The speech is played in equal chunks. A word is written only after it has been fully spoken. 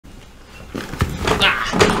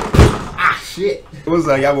shit. What's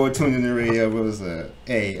up, y'all boy tuned in the radio? What's up?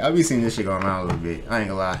 Hey, I be seeing this shit going around a little bit. I ain't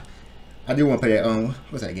gonna lie. I do want to play that,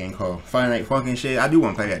 what's that game called? Friday Night Funkin' shit. I do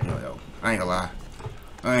want to play that though. I ain't gonna lie.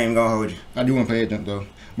 I ain't even gonna hold you. I do want to play that though.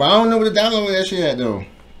 But I don't know where to download that shit at though.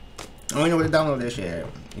 I don't know where to download that shit at.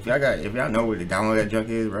 If y'all know where to download that junk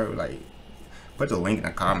is, bro, like, put the link in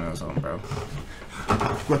the comment or something, bro.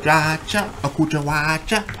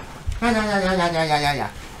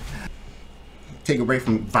 Take a break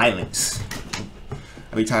from violence.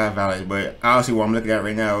 I be tired of violence, but honestly, what I'm looking at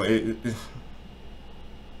right now,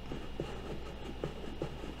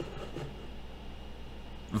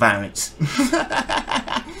 violence.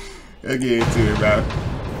 Let's get into it, bro.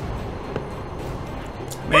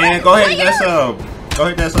 Man, go ahead and hit that sub. Go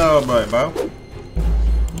hit that sub button, bro.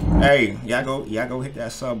 Hey, y'all go hit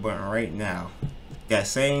that sub button right now. That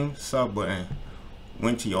same sub button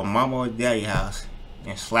went to your mama or daddy house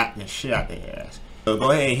and slapped the shit out their ass. So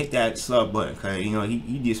go ahead and hit that sub button, cause you know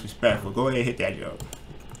he disrespectful. Go ahead and hit that joke.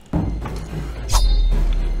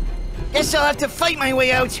 Guess I'll have to fight my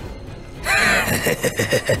way out.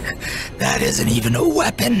 That isn't even a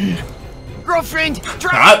weapon. Girlfriend,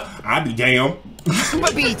 drop. I'll be damn.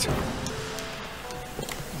 My beat.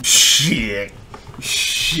 Shit.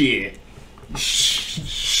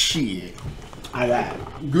 I got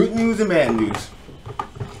good news and bad news.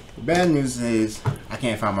 The bad news is I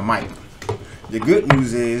can't find my mic. The good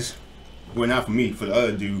news is, well, not for me, for the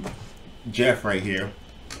other dude, Jeff right here.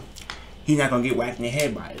 He's not gonna get whacked in the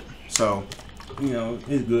head by it. So, you know,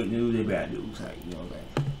 it's good news and bad news. Like, you know what I'm saying?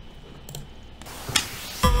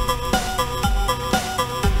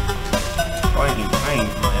 I ain't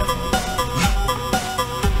gonna have fun.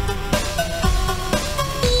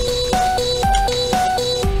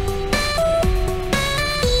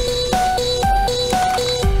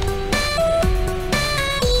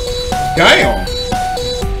 Damn!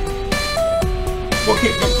 What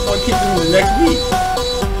kick them the next week?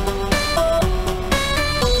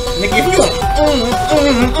 Nigga, if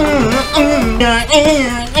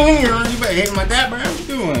you better hit my dad, bro. What you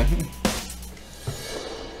doing?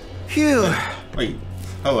 Phew. Wait,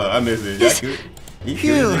 hold on, I missed it. That good?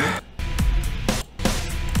 Phew.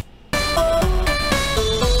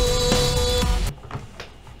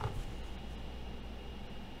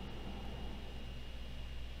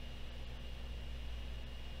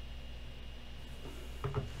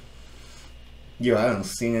 Yo, I done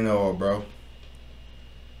seen it all, bro.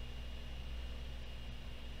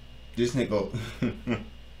 This nigga,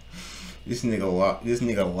 this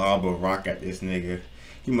nigga lob a rock at this nigga.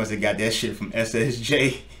 He must have got that shit from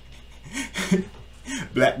SSJ.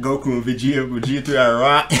 Black Goku and Vegeta threw that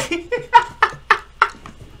rock. He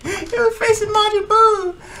was facing Majin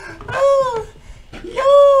Buu. Oh, yo,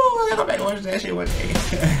 I gotta go back and watch that shit one day.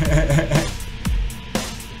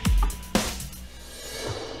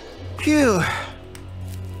 Phew.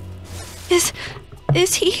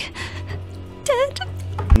 Is he dead?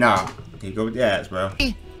 Nah, he go with the ass, bro.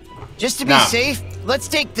 Just to be safe, let's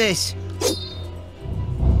take this.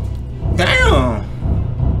 Damn!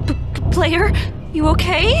 Player, you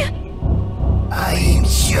okay? I'm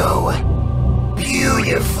so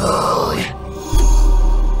beautiful.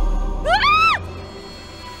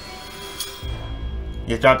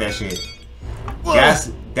 Yeah, drop that shit. Whoa.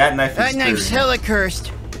 That knife is That knife's scary. hella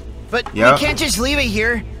cursed. But Yep. we can't just leave it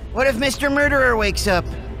here. What if Mr. Murderer wakes up?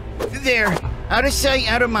 There, out of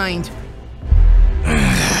sight, out of mind.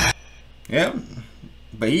 Yep,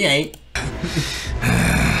 but he ain't.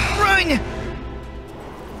 Run!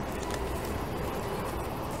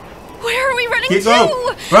 Where are we running Keep to? going.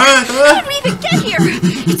 Run, How did we even get here?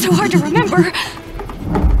 It's so hard to remember.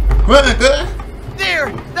 Run, good.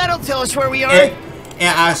 There! That'll tell us where we are. And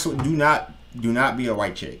I do not be a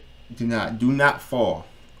white chick. Do not fall.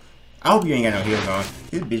 I hope you ain't got no heels on.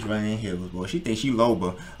 This bitch running in heels, boy. She thinks she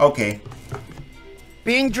Loba. Okay.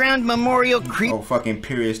 Being drowned memorial creep. Oh, fucking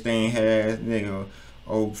period stain ass nigga.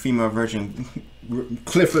 Oh, female virgin.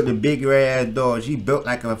 Clifford the bigger ass dog. She built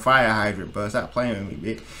like a fire hydrant, bro. Stop playing with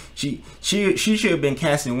me, bitch. She should have been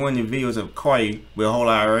casting one of the videos of Cardi with a whole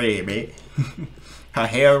lot of red, bitch. Her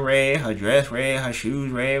hair red, her dress red, her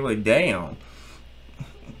shoes red. But damn.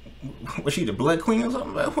 Was she the blood queen or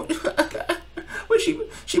something? Was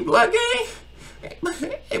she blood gang? Hey,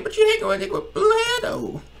 but you ain't gonna nigga with blue hair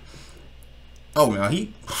though. Oh no, this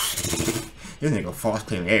nigga false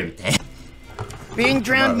claiming everything. Being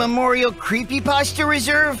drowned memorial creepypasta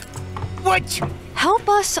reserve? What? Help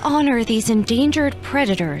us honor these endangered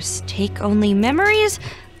predators. Take only memories,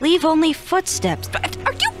 leave only footsteps.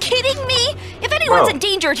 Are you kidding me? If anyone's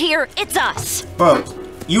endangered here, it's us. Bro,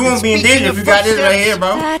 You won't be in danger if you got this right here,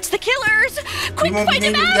 bro. That's the killers. Quick, You won't be fight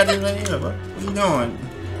in them danger if you got out. this right here, bro. What you doing?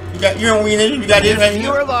 You don't be in danger if you got this right If you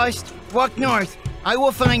here. are lost, walk north. I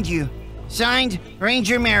will find you. Signed,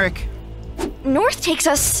 Ranger Merrick. North takes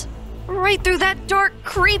us right through that dark,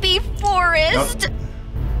 creepy forest.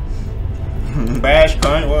 Bash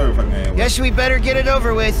cunt, whatever fucking name. Guess we better get it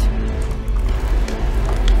over with.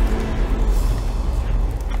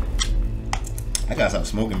 I gotta stop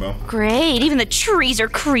smoking, bro. Great, even the trees are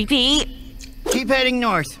creepy. Keep heading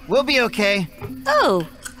north. We'll be okay. Oh,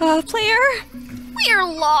 player, we're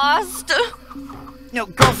lost. No,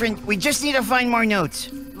 girlfriend, we just need to find more notes.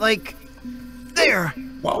 Like, there.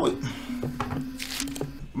 Why would...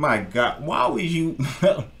 My God, why would you...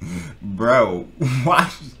 Bro,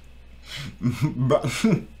 why... Bro,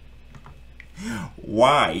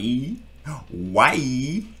 why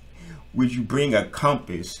would you bring a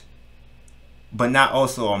compass but not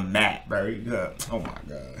also a map, bro? Oh my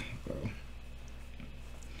God, bro.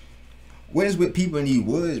 What is with people in these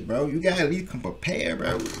woods, bro? You gotta at least come prepared,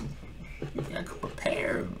 bro. You gotta come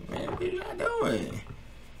prepared, man. What y'all doing?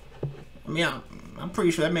 I mean, I'm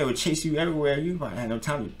pretty sure that man would chase you everywhere. You probably had no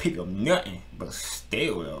time to pick up nothing, but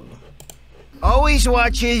still, though. Always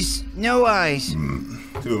watches, no eyes.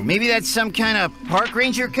 Dude, Maybe that's some kind of park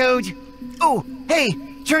ranger code? Oh, hey,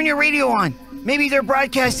 turn your radio on. Maybe they're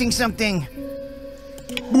broadcasting something.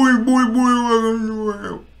 Boy, boy,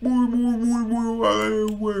 boy, boy, boy,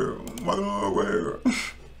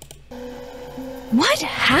 What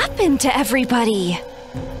happened to everybody?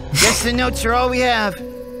 Guess the notes are all we have.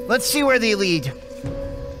 Let's see where they lead.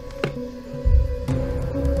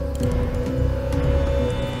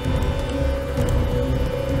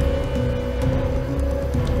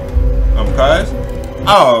 Cuz?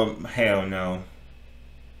 Oh, hell no.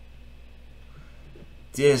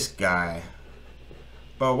 This guy.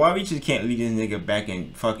 But why we just can't leave this nigga back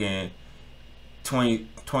in fucking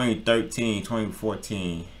 2013,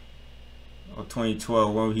 2014, or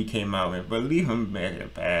 2012 when he came out, man. But leave him back in the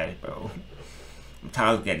past, bro. I'm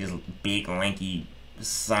tired of this big, lanky,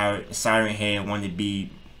 siren head wanting to be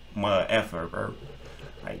mother effer, bro.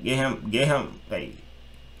 Like, get him, like...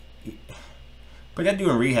 Put that dude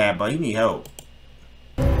in rehab, but he need help.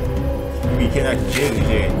 He be kidnapped to jail and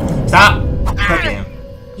shit. Stop! Cooking him.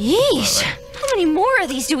 Yeesh. How many more of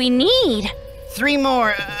these do we need? 3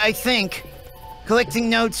 more, I think. Collecting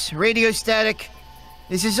notes, radio static.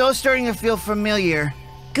 This is all starting to feel familiar.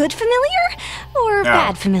 Good familiar or No.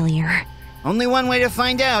 bad familiar? Only one way to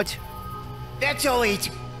find out. That's all 8.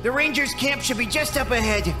 The Rangers' camp should be just up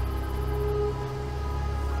ahead.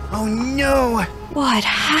 Oh no! What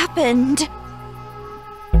happened?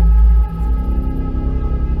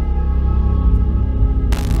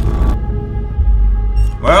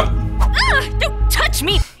 Well, Don't touch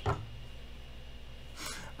me!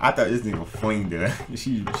 I thought this nigga flinged her.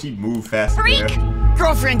 She moved faster. Freak! than her.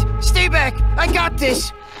 Girlfriend, stay back! I got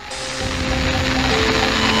this!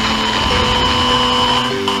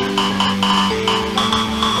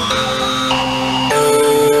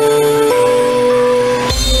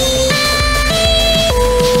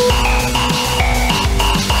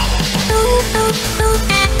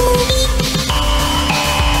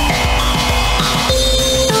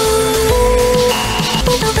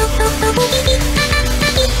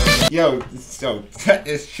 Yo, so cut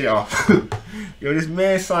this shit off. Yo, this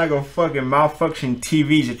man sound like a fucking malfunction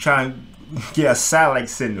TV to try and get a satellite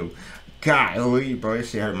signal. God, bro,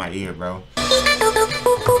 this shit hurt my ear, bro.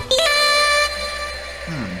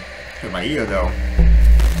 Hurt my ear though.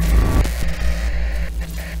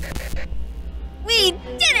 We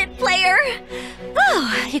did it, player!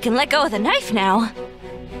 Oh, you can let go of the knife now.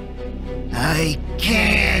 I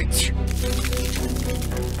can't.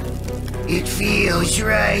 It feels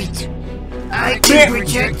right. I can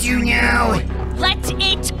protect you now. Let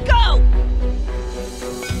it go!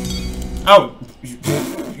 Oh,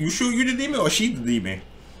 you sure you the demon or she the demon?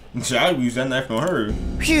 So I use that knife on her.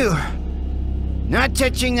 Phew. Not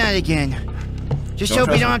touching that again. Just Don't hope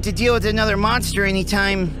we touch don't it. have to deal with another monster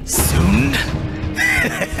anytime. Soon.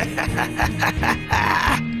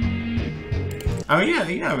 I mean,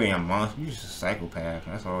 you're not being a monster. You're just a psychopath.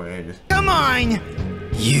 That's all it is. Come on!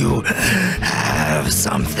 You have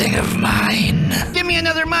something of mine. Give me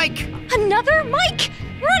another mic! Another mic?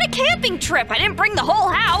 We're on a camping trip. I didn't bring the whole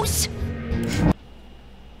house.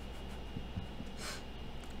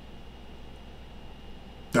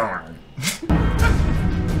 Darn.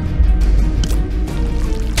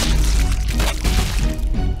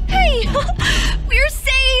 Hey, we're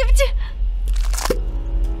saved.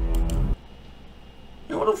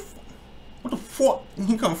 Yo, what the fuck?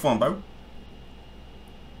 He come from, bro?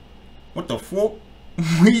 What the fuck?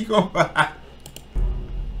 We go by.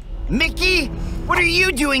 Mickey, what are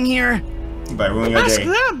you doing here? You better ruin your Ask day.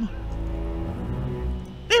 them.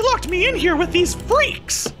 They locked me in here with these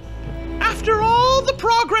freaks. After all the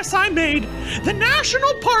progress I made, the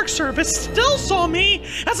National Park Service still saw me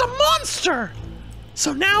as a monster.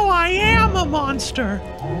 So now I am a monster.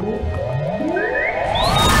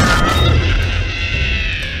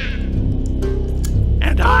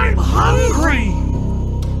 And I'm hungry.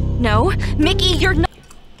 No, Mickey, you're not.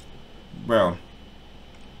 Bro.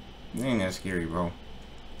 It ain't that scary, bro.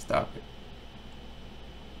 Stop it.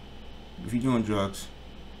 If you're doing drugs,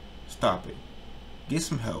 stop it. Get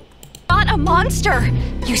some help. Not a monster.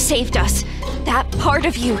 You saved us. That part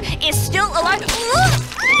of you is still alive.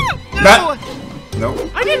 No.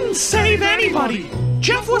 Nope. I didn't save anybody.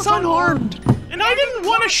 Jeff was unarmed, and I didn't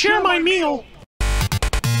want to share my meal.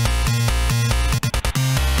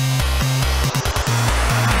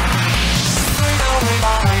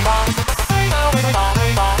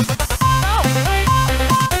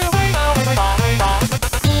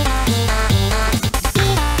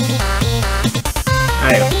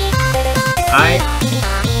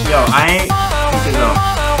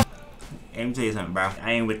 Let me tell you something, bro.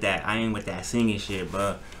 I ain't with that singing shit,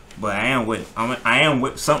 but I am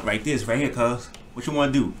with something like this right here, cuz. What you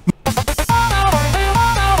wanna do?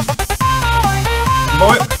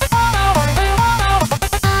 Boy.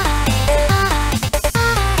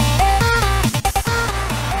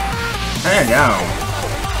 Stand down.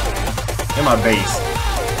 In my base.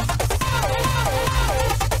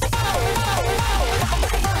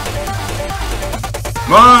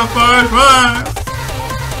 Run, first, run!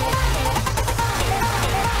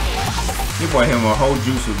 This boy hit him a whole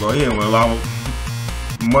jutsu, bro. He hit him a lot of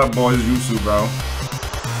mud boys jutsu, bro.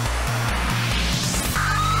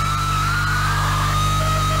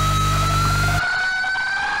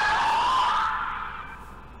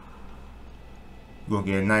 Gonna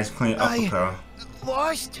get a nice clean uppercut.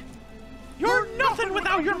 Lost? You're nothing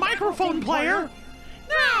without your microphone player.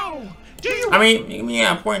 Now, do you? I mean,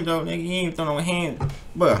 yeah, point though, nigga. He ain't throw no hand,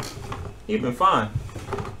 but he been fine.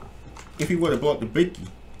 If he would have bought the Bicky,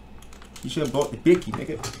 he should have bought the Bicky,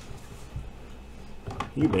 nigga.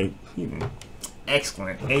 He been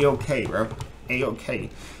excellent. A-okay, bro. A-okay.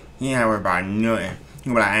 He ain't worried about nothing. He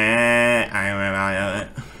be like, I ain't worried about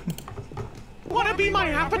nothing. Wanna be my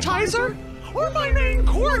appetizer or my main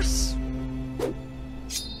course?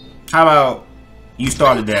 How about you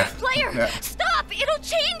start to death? Player, Yeah. stop! It'll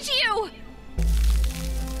change you!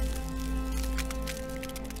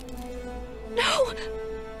 No!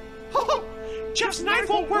 Jeff's knife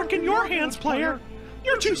won't work in your hands, player.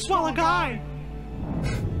 You're too swell a guy.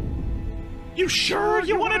 You sure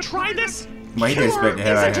you want to try this? Well, he didn't expect the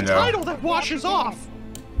hell out of him, Isn't a though. title that washes off.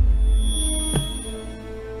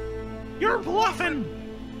 You're bluffing.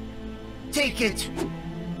 Take it.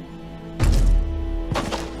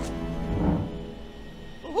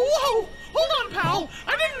 Whoa! Hold on, pal.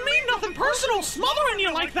 I didn't mean nothing personal smothering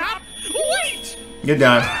you like that. Wait! You're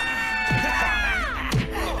done.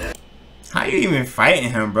 How you even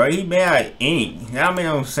fighting him, bro? He made out of ink. That made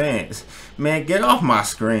no sense. Man, get off my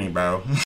screen, bro.